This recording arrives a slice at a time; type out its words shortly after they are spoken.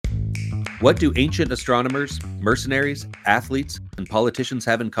What do ancient astronomers, mercenaries, athletes, and politicians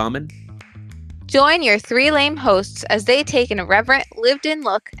have in common? Join your three lame hosts as they take an irreverent, lived-in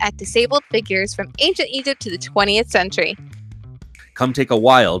look at disabled figures from ancient Egypt to the 20th century. Come take a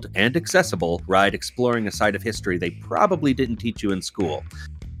wild and accessible ride exploring a side of history they probably didn't teach you in school.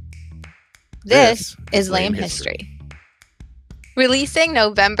 This is Lame History. Releasing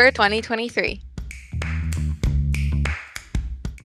November 2023.